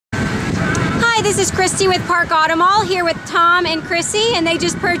Hi, this is Kristie with Park Auto Mall here with Tom and Chrissy, and they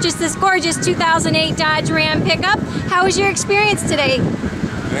just purchased this gorgeous 2008 Dodge Ram pickup. How was your experience today?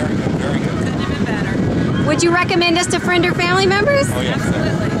 Very good, very good. Couldn't have been better. Would you recommend us to friend or family members? Oh, yes.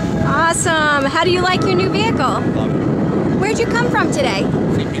 Absolutely. Awesome. How do you like your new vehicle? Love it. Where'd you come from today?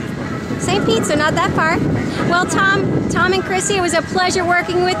 St. Petersburg. St. Pete, so not that far. Well, Tom and Chrissy, it was a pleasure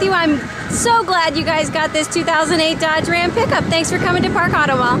working with you. I'm so glad you guys got this 2008 Dodge Ram pickup. Thanks for coming to Park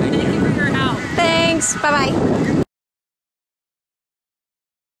Auto Mall. Thank you for your help. Thanks. Bye-bye.